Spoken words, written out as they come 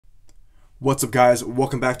What's up, guys?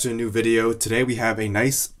 Welcome back to a new video. Today we have a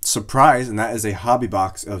nice surprise, and that is a hobby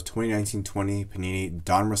box of 2019-20 Panini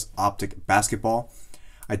Donruss Optic Basketball.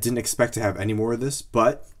 I didn't expect to have any more of this,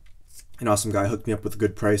 but an awesome guy hooked me up with a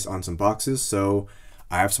good price on some boxes, so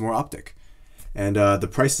I have some more Optic. And the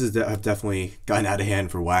prices that have definitely gotten out of hand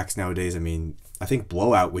for wax nowadays. I mean, I think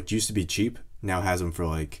Blowout, which used to be cheap, now has them for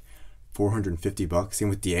like $450. Same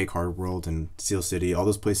with DA Card World and Steel City, all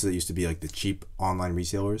those places that used to be like the cheap online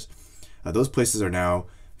resellers. Those places are now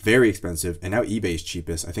very expensive, and now eBay's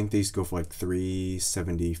cheapest. I think these go for like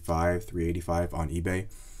 $375, $385 on eBay.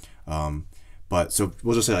 But so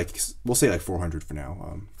we'll just say like 400 for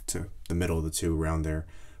now, to the middle of the two, around there.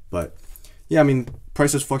 But yeah, I mean,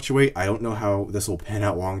 prices fluctuate. I don't know how this will pan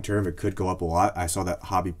out long term. It could go up a lot. I saw that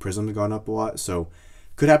Hobby Prism had gone up a lot, so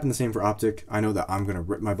could happen the same for Optic. I know that I'm gonna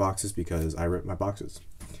rip my boxes because I rip my boxes.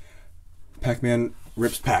 Pac-Man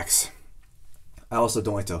rips packs. I also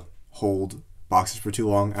don't like to hold boxes for too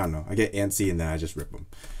long. I don't know. I get antsy and then I just rip them.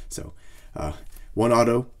 So one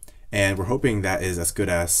auto, and we're hoping that is as good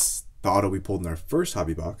as the auto we pulled in our first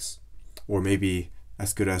hobby box, or maybe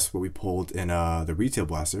as good as what we pulled in the retail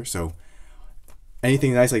blaster. So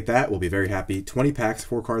anything nice like that, we'll be very happy. 20 packs,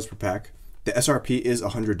 4 cards per pack. The SRP is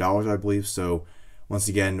 $100, I believe. So once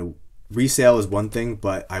again, resale is one thing,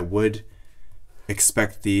 but I would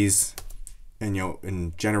expect these, and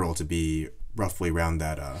in general, to be roughly around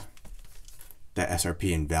that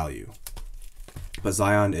SRP in value. But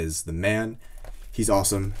Zion is the man. He's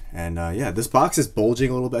awesome. And yeah, this box is bulging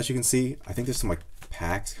a little bit, as you can see. I think there's some like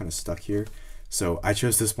packs kind of stuck here. So I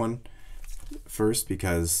chose this one first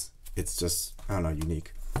because it's just, I don't know,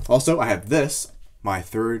 unique. Also, I have this, my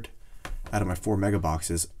third out of my 4 mega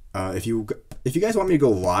boxes. If you guys want me to go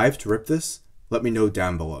live to rip this, let me know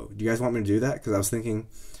down below. Do you guys want me to do that? Because I was thinking,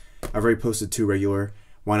 I've already posted 2 regular.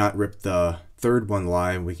 Why not rip the third one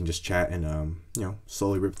live? We can just chat and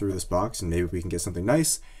slowly rip through this box, and maybe we can get something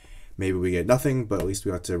nice. Maybe we get nothing, but at least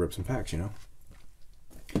we got to rip some packs,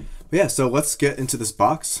 But yeah, so let's get into this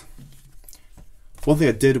box. One thing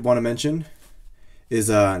I did want to mention is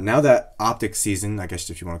now that Optic season, I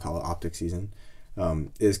guess if you want to call it Optic season,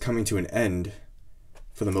 is coming to an end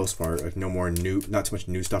for the most part. Like not too much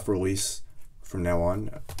new stuff release from now on.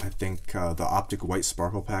 I think the Optic White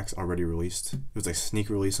Sparkle packs already released. It was a sneak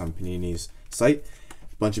release on Panini's site.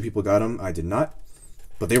 A bunch of people got them. I did not,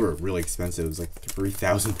 but they were really expensive. It was like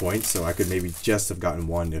 3,000 points, so I could maybe just have gotten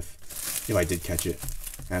one if I did catch it.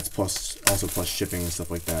 And that's also plus shipping and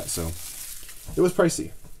stuff like that. So it was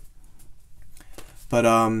pricey. But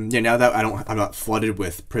yeah, now that I'm not flooded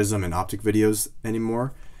with Prism and Optic videos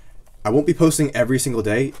anymore, I won't be posting every single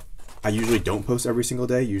day. I usually don't post every single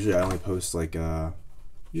day. Usually I only post like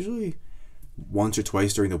usually once or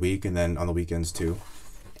twice during the week, and then on the weekends too,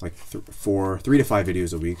 like 3 to 5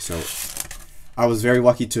 videos a week. So I was very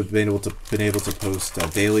lucky to have been able to post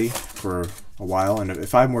daily for a while, and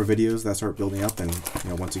if I have more videos that start building up, then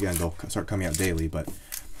once again they'll start coming out daily. But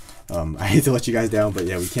I hate to let you guys down, but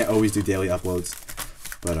yeah, we can't always do daily uploads.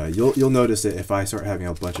 But you'll notice it if I start having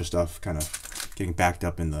a bunch of stuff kind of getting backed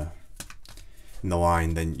up in the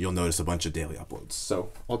line, then you'll notice a bunch of daily uploads.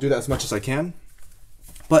 So I'll do that as much as I can,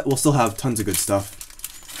 but we'll still have tons of good stuff.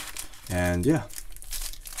 And yeah,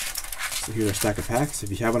 so here's our stack of packs. If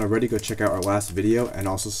you haven't already, go check out our last video, and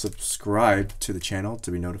also subscribe to the channel to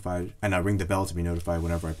be notified, and ring the bell to be notified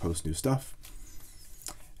whenever I post new stuff.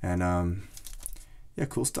 And yeah,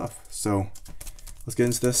 cool stuff. So let's get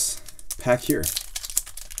into this pack here.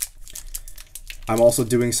 I'm also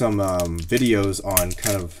doing some videos on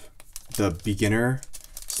kind of the beginner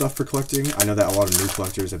stuff for collecting. I know that a lot of new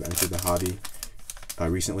collectors have entered the hobby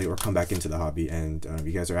recently, or come back into the hobby, and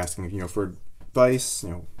you guys are asking for advice,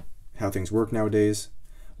 how things work nowadays,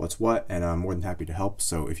 what's what, and I'm more than happy to help.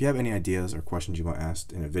 So if you have any ideas or questions you want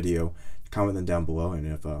asked in a video, comment them down below,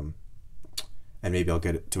 and and maybe I'll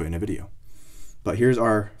get to it in a video. But here's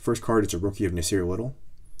our first card. It's a rookie of Nasir Little,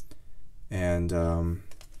 and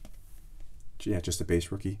yeah, just a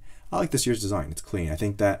base rookie. I like this year's design. It's clean. I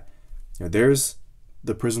think that there's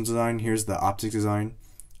the Prism design, here's the Optic design.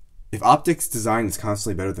 If Optic's design is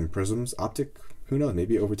constantly better than Prism's, Optic, who knows,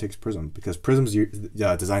 maybe it overtakes Prism, because Prism's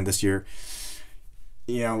design this year,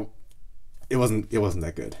 it wasn't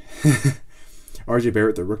that good. RJ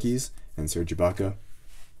Barrett, the rookies, and Serge Ibaka.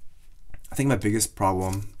 I think my biggest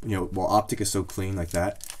problem, while Optic is so clean like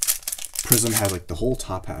that, Prism has like the whole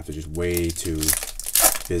top half is just way too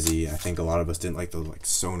busy. I think a lot of us didn't like those like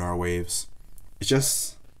sonar waves. It's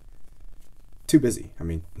just too busy. I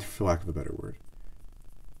mean, for lack of a better word.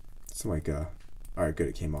 So like, all right, good,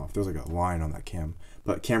 it came off. There was like a line on that cam.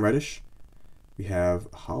 But Cam Reddish, we have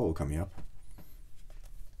Hollow coming up.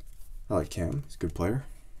 I like Cam. He's a good player.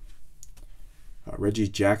 Reggie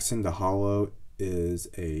Jackson, the holo, is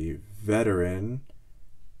a veteran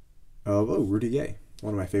of Rudy Gay,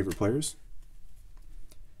 one of my favorite players.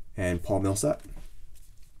 And Paul Millsap.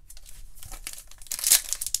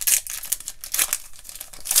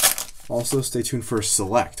 Also, stay tuned for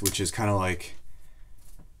Select, which is kind of like,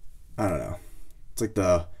 I don't know. It's like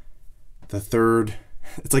the third.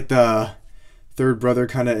 It's like the third brother,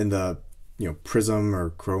 kind of in the Prism or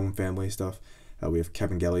Chrome family stuff. We have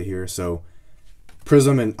Kevin Gelly here, so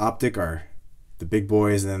Prism and Optic are the big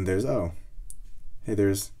boys, and then there's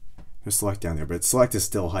there's Select down there, but Select is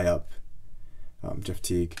still high up. Jeff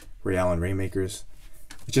Teague, Ray Allen, Rainmakers.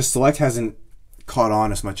 It's just Select hasn't caught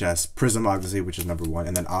on as much as Prism, obviously, which is number one,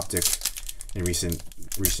 and then Optic in recent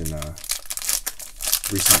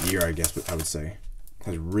year, I guess I would say,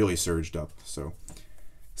 has really surged up. So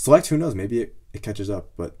Select, who knows, maybe it catches up.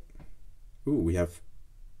 But we have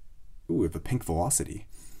a pink Velocity,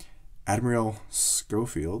 Admiral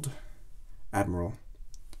Schofield, Admiral.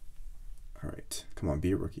 All right, come on,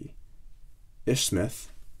 be a rookie. Ish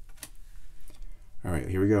Smith. All right,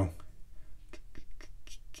 here we go.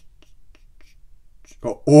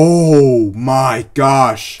 Oh my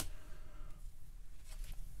gosh.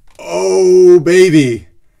 Oh, baby.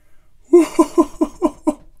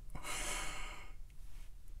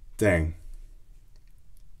 Dang.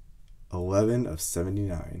 11 of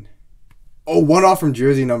 79. Oh, one off from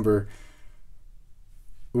jersey number.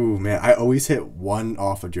 Ooh, man, I always hit one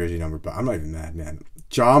off of jersey number, but I'm not even mad, man.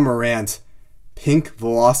 Ja Morant, pink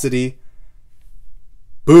Velocity.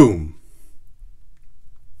 Boom.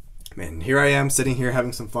 Man, here I am sitting here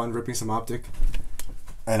having some fun, ripping some Optic.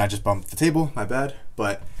 And I just bumped the table, my bad.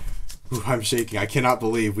 But I'm shaking. I cannot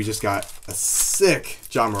believe we just got a sick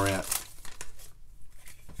Ja Morant.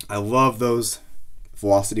 I love those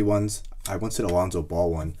Velocity ones. I once hit a Lonzo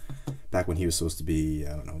Ball one back when he was supposed to be,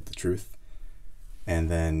 I don't know, the truth. And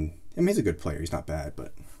then, I mean, he's a good player. He's not bad,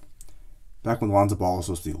 but back when Lonzo Ball was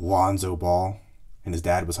supposed to be Lonzo Ball, and his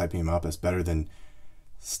dad was hyping him up as better than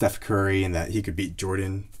Steph Curry and that he could beat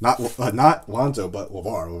Jordan. Not Lonzo, but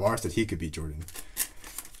LeVar. LeVar said he could beat Jordan.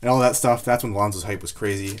 And all that stuff. That's when Lonzo's hype was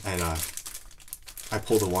crazy. And I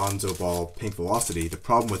pulled a Lonzo Ball pink Velocity. The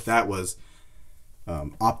problem with that was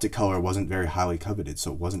Optic color wasn't very highly coveted.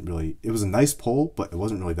 So it wasn't really... It was a nice pull, but it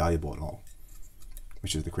wasn't really valuable at all.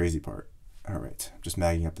 Which is the crazy part. Alright, I'm just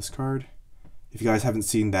magging up this card. If you guys haven't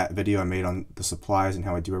seen that video I made on the supplies and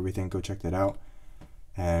how I do everything, go check that out.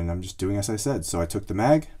 And I'm just doing as I said. So I took the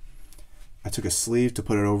mag, I took a sleeve to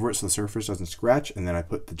put it over it so the surface doesn't scratch, and then I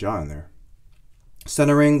put the jaw in there.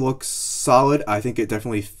 Centering looks solid. I think it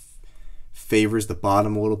definitely favors the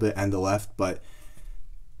bottom a little bit and the left, but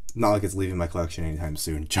not like it's leaving my collection anytime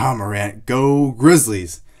soon. Ja Morant, go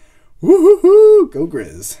Grizzlies! Woohoo! Go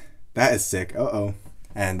Grizz! That is sick. Uh-oh.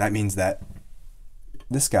 And that means that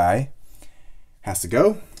this guy has to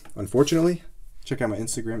go, unfortunately. Check out my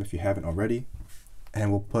Instagram if you haven't already. And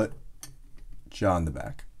we'll put Ja in the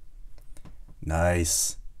back.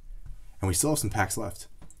 Nice. And we still have some packs left.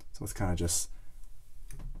 So let's kind of just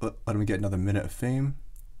let him get another minute of fame.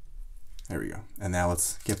 There we go. And now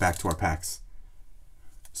let's get back to our packs.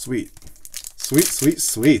 Sweet. Sweet, sweet,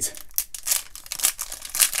 sweet.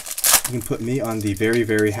 You can put me on the very,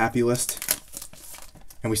 very happy list.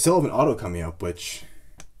 And we still have an auto coming up, which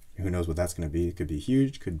who knows what that's going to be. It could be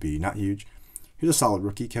huge, could be not huge. Here's a solid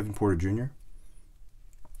rookie, Kevin Porter Jr.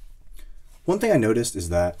 One thing I noticed is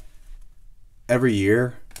that every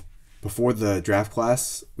year before the draft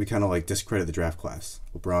class, we kind of like discredit the draft class.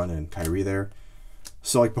 LeBron and Kyrie there.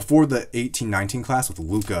 So like before the 18-19 class with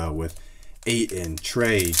Luka, with Ayton,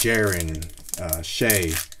 Trey, Jaren, Shea,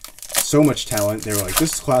 so much talent. They were like,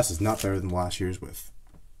 this class is not better than last year's with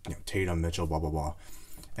Tatum, Mitchell, blah, blah, blah.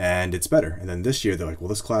 And it's better. And then this year, they're like, well,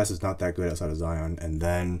 this class is not that good outside of Zion. And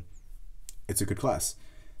then it's a good class.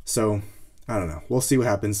 So, I don't know. We'll see what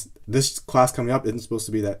happens. This class coming up isn't supposed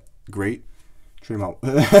to be that great. Tremont.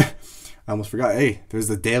 I almost forgot. Hey, there's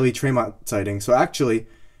the daily Tremont sighting. So, actually,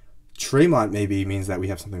 Tremont maybe means that we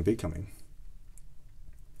have something big coming.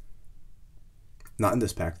 Not in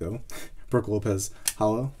this pack, though. Brook Lopez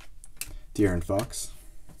Hollow. De'Aaron Fox.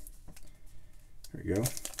 There we go.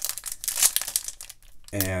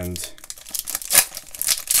 And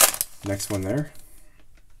next one there.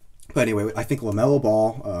 But anyway, I think LaMelo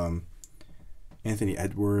Ball, Anthony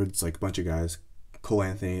Edwards, like a bunch of guys. Cole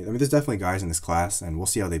Anthony. I mean, there's definitely guys in this class, and we'll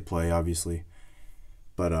see how they play, obviously.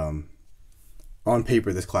 But on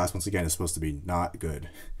paper, this class, once again, is supposed to be not good.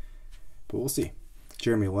 But we'll see.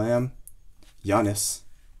 Jeremy Lamb. Giannis.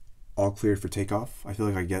 All cleared for takeoff. I feel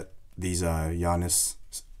like I get these Giannis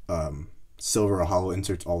silver or hollow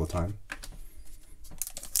inserts all the time.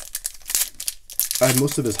 I had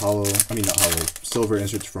most of his silver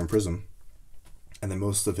inserts from Prism. And then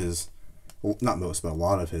most of his, well, not most, but a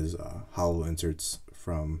lot of his hollow inserts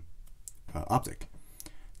from Optic.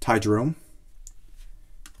 Ty Jerome,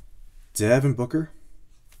 Devin Booker,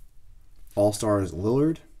 All-Stars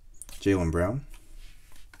Lillard, Jaylen Brown.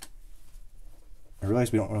 I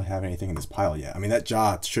realize we don't really have anything in this pile yet. I mean, that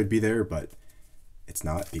jaw should be there, but it's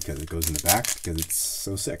not because it goes in the back because it's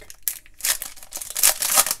so sick.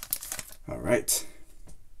 All right.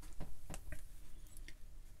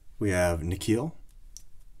 We have Nikhil,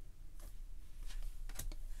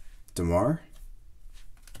 DeMar,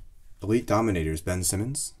 Elite Dominators Ben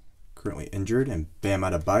Simmons, currently injured, and Bam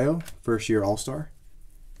Adebayo, first-year All-Star.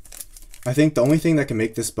 I think the only thing that can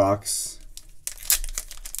make this box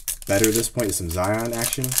better at this point is some Zion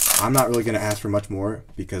action. I'm not really going to ask for much more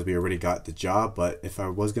because we already got the job, but if I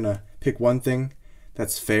was going to pick one thing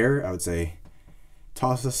that's fair, I would say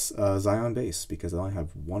toss us Zion base because I only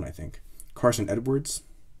have one, I think. Carson Edwards,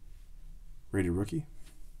 rated rookie.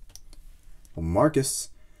 Well, Marcus,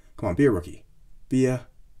 come on, be a rookie. Be a...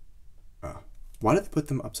 why did they put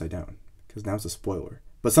them upside down? Because now it's a spoiler.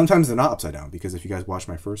 But sometimes they're not upside down because if you guys watched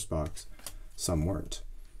my first box, some weren't.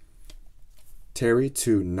 Terry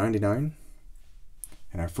to 99.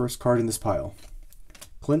 And our first card in this pile.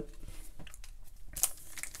 Clint.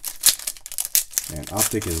 And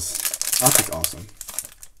Optic awesome.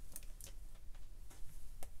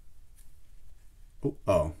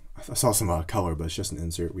 Oh, I saw some color, but it's just an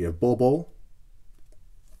insert. We have Bol Bol.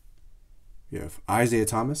 We have Isaiah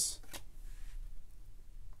Thomas.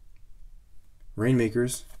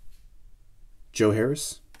 Rainmakers. Joe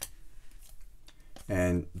Harris.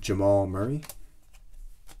 And Jamal Murray.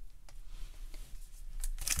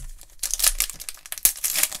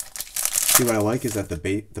 See, what I like is that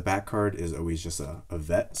the back card is always just a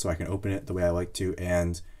vet, so I can open it the way I like to,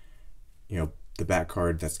 and you know, the back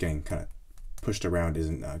card that's getting kind of pushed around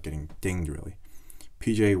isn't getting dinged really.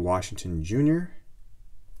 PJ Washington Jr.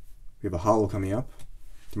 We have a hollow coming up.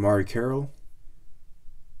 Damari Carroll.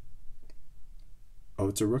 Oh,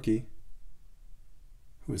 it's a rookie.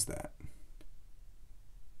 Who is that?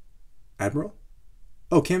 Admiral?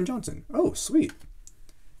 Oh, Cam Johnson. Oh, sweet.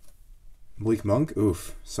 Malik Monk.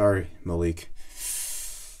 Oof. Sorry, Malik.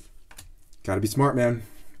 Gotta be smart, man.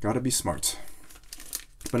 Gotta be smart.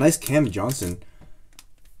 But nice Cam Johnson.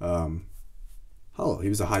 Hollow. He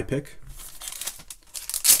was a high pick.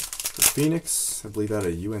 For Phoenix. I believe out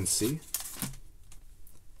of UNC.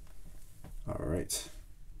 All right.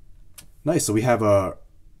 Nice. So we have a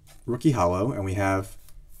rookie hollow, and we have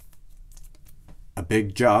a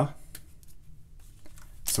big jaw.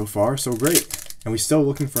 So far, so great. And we're still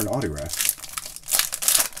looking for an autograph.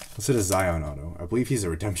 Let's hit a Zion auto. I believe he's a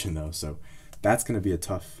redemption, though, so that's going to be a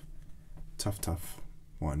tough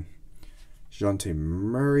one. Dejounte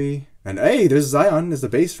Murray. And, hey, there's Zion as the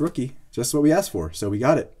base rookie. Just what we asked for, so we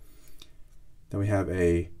got it. Then we have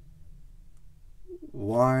a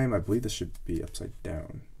lime. I believe this should be upside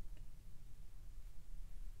down.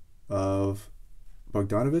 Of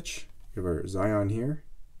Bogdanovich. We have our Zion here.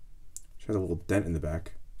 Which has a little dent in the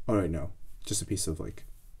back. Oh, wait, no. Just a piece of, like,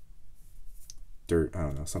 dirt. I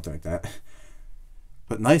don't know. Something like that.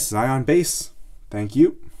 But nice. Zion base. Thank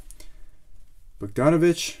you.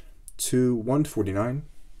 Bogdanovich to 149.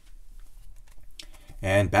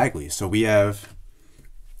 And Bagley. So we have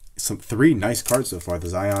three nice cards so far. The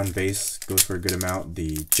Zion base goes for a good amount.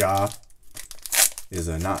 The Ja is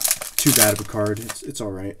a not too bad of a card. It's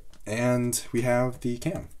all right. And we have the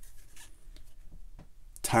Cam.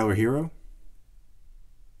 Tyler Hero.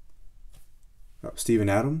 Oh, Steven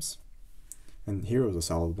Adams. And Hero's a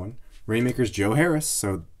solid one. Rainmaker's Joe Harris.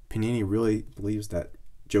 So Panini really believes that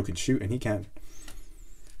Joe can shoot, and he can.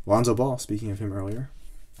 Lonzo Ball, speaking of him earlier.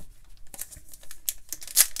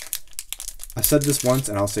 I said this once,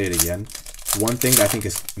 and I'll say it again. One thing that I think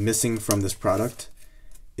is missing from this product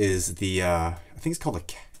is the, I think it's called a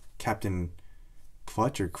Captain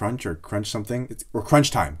Clutch or Crunch something. Or Crunch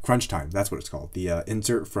Time. Crunch Time, that's what it's called. The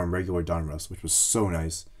insert from regular Donruss, which was so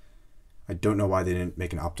nice. I don't know why they didn't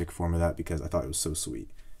make an optic form of that because I thought it was so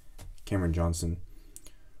sweet. Cameron Johnson.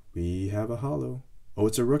 We have a hollow. Oh,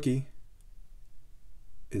 it's a rookie.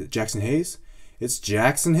 Is it Jackson Hayes? It's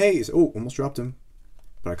Jackson Hayes. Oh, almost dropped him.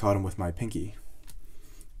 But I caught him with my pinky.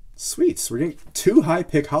 Sweet. So we're getting 2 high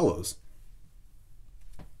pick hollows.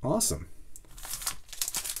 Awesome.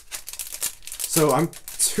 So I'm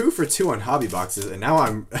 2 for 2 on hobby boxes, and now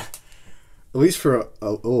I'm, at least for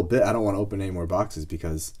a little bit, I don't want to open any more boxes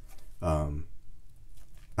because I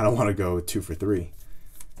don't want to go 2 for 3.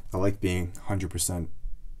 I like being 100%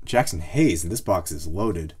 Jackson Hayes, and this box is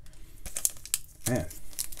loaded. Man.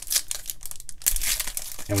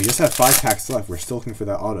 And we just have 5 packs left. We're still looking for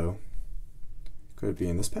that auto. Could it be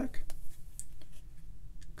in this pack?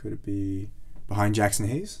 Could it be behind Jackson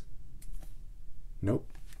Hayes? Nope.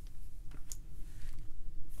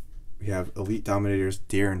 We have Elite Dominators,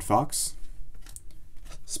 De'Aaron Fox.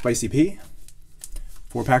 Spicy P.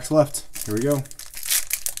 4 packs left. Here we go.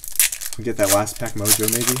 We get that last pack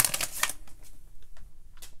mojo maybe.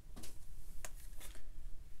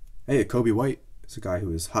 Hey, Kobe White is a guy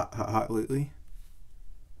who is hot lately.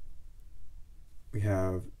 We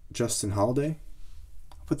have Justin Holiday.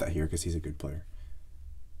 I'll put that here because he's a good player.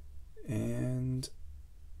 And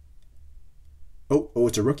oh,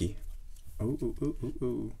 it's a rookie.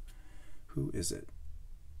 Oh. Who is it?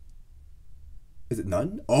 Is it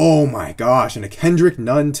Nunn? Oh my gosh, and a Kendrick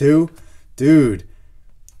Nunn too? Dude.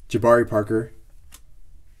 Jabari Parker.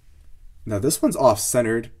 Now this one's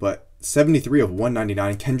off-centered, but 73 of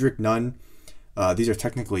 199. Kendrick Nunn. These are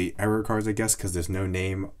technically error cards, I guess, because there's no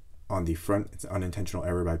name on the front. It's an unintentional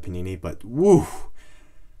error by Panini, but woo!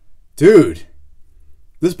 Dude!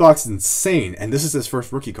 This box is insane, and this is his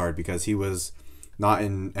first rookie card because he was not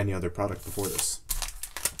in any other product before this.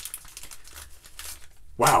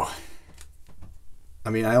 Wow. I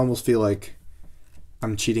mean, I almost feel like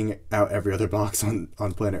I'm cheating out every other box on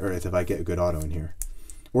planet Earth if I get a good auto in here.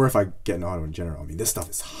 Or if I get an auto in general. I mean, this stuff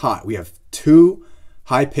is hot. We have 2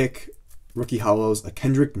 high pick rookie hollows, a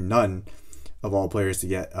Kendrick Nunn of all players to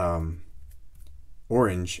get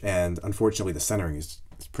orange, and unfortunately the centering is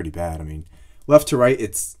pretty bad. I mean, left to right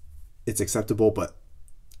it's acceptable, but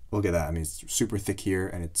look at that. I mean, it's super thick here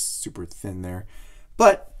and it's super thin there.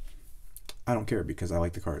 But I don't care because I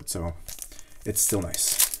like the card, so it's still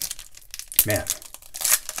nice. Man.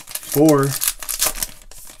 4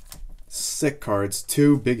 sick cards,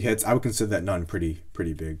 2 big hits. I would consider that Nunn pretty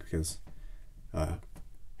big because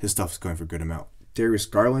his stuff's going for a good amount. Darius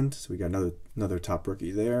Garland, so we got another top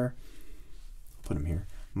rookie there. Put him here.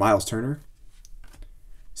 Miles Turner,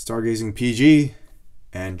 Stargazing PG,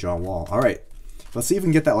 and John Wall. All right, let's see if we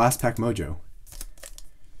can get that last pack mojo.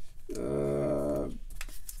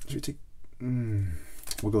 Should we take?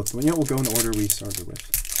 We'll go. We'll go in the order we started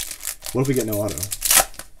with. What if we get no auto?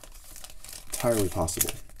 Entirely possible.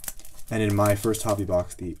 And in my first hobby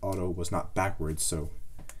box, the auto was not backwards, so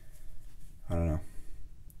I don't know.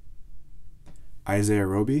 Isaiah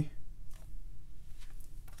Roby,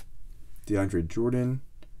 DeAndre Jordan,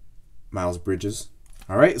 Miles Bridges.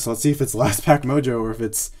 All right, so let's see if it's last pack mojo or if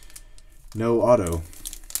it's no auto.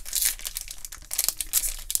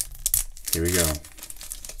 Here we go.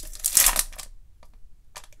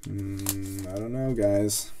 I don't know,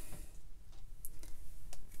 guys.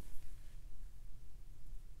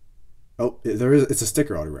 Oh, there is. It's a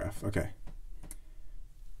sticker autograph. Okay.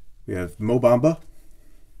 We have Mo Bamba.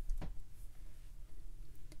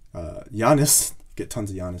 Giannis. Get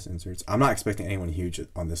tons of Giannis inserts. I'm not expecting anyone huge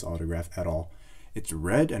on this autograph at all. It's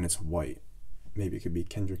red and it's white. Maybe it could be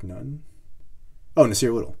Kendrick Nunn. Oh,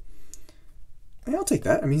 Nasir Little. Yeah, I'll take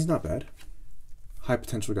that. I mean, he's not bad. High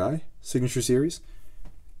potential guy. Signature series.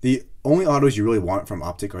 The only autos you really want from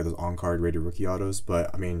Optic are those on-card rated rookie autos.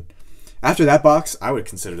 But, I mean, after that box, I would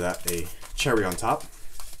consider that a cherry on top.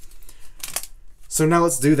 So now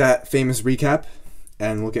let's do that famous recap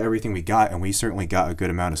and look at everything we got. And we certainly got a good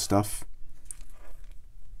amount of stuff.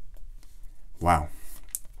 Wow.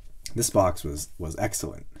 This box was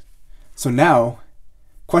excellent. So now,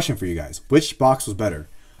 question for you guys. Which box was better?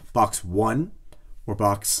 Box 1 or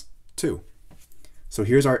box 2? So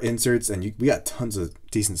here's our inserts, and we got tons of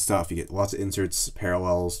decent stuff. You get lots of inserts,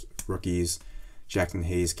 parallels, rookies, Jackson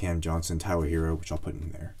Hayes, Cam Johnson, Tyler Hero, which I'll put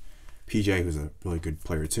in there. PJ, who's a really good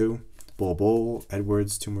player too. Bull,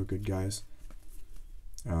 Edwards, 2 more good guys.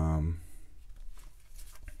 And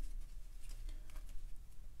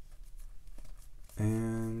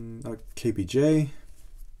KPJ. I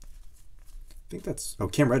think that's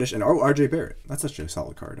Cam Reddish and RJ Barrett. That's actually a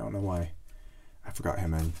solid card. I don't know why I forgot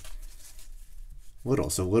him and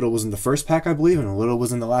Little. So Little was in the first pack, I believe, and Little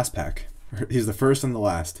was in the last pack. He's the first and the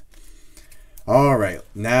last. All right,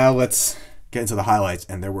 now let's get into the highlights,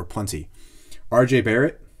 and there were plenty. RJ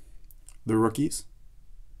Barrett, the rookies.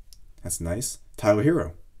 That's nice. Tyler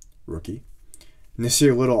Hero, rookie.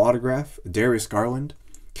 Nasir Little autograph. Darius Garland.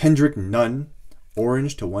 Kendrick Nunn,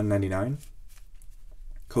 orange to 199.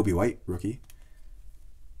 Kobe White, rookie.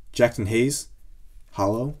 Jackson Hayes,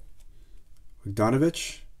 hollow.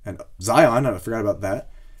 Bogdanovich and Zion, I forgot about that.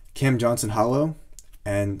 Cam Johnson, hollow.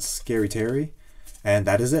 And Scary Terry. And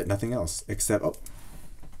that is it. Nothing else except,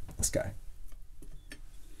 this guy.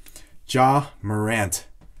 Ja Morant.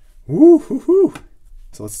 Woo-hoo-hoo.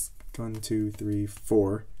 So let's 1, 2, 3,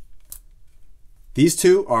 4. These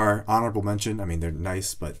two are honorable mention. I mean, they're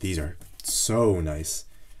nice, but these are so nice.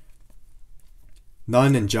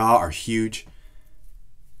 Nunn and Jaw are huge.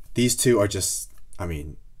 These two are just, I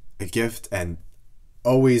mean, a gift. And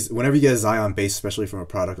always, whenever you get a Zion base, especially from a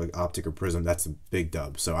product like Optic or Prism, that's a big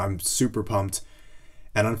dub. So I'm super pumped.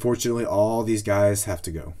 And unfortunately, all these guys have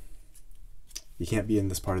to go. You can't be in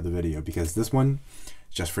this part of the video because this one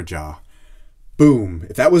is just for Jaw. Boom.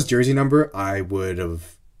 If that was jersey number, I would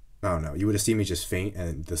have, I don't know, you would have seen me just faint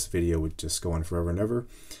and this video would just go on forever and ever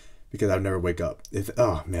because I'd never wake up.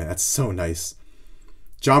 Oh man, that's so nice.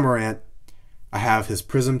 John Morant, I have his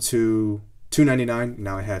Prism to 299.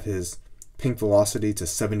 Now I have his Pink Velocity to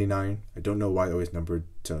 79. I don't know why they're always numbered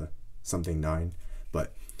to something 9,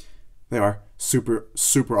 but they are super,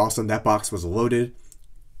 super awesome. That box was loaded.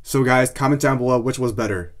 So guys, comment down below which was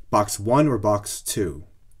better, box 1 or box 2.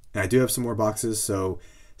 And I do have some more boxes, so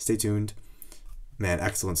stay tuned. Man,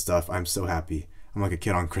 excellent stuff. I'm so happy. I'm like a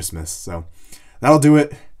kid on Christmas. So that'll do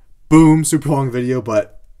it. Boom, super long video,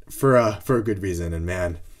 but for a good reason. And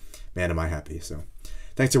man, am I happy. So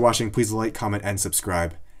thanks for watching. Please like, comment, and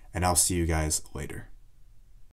subscribe. And I'll see you guys later.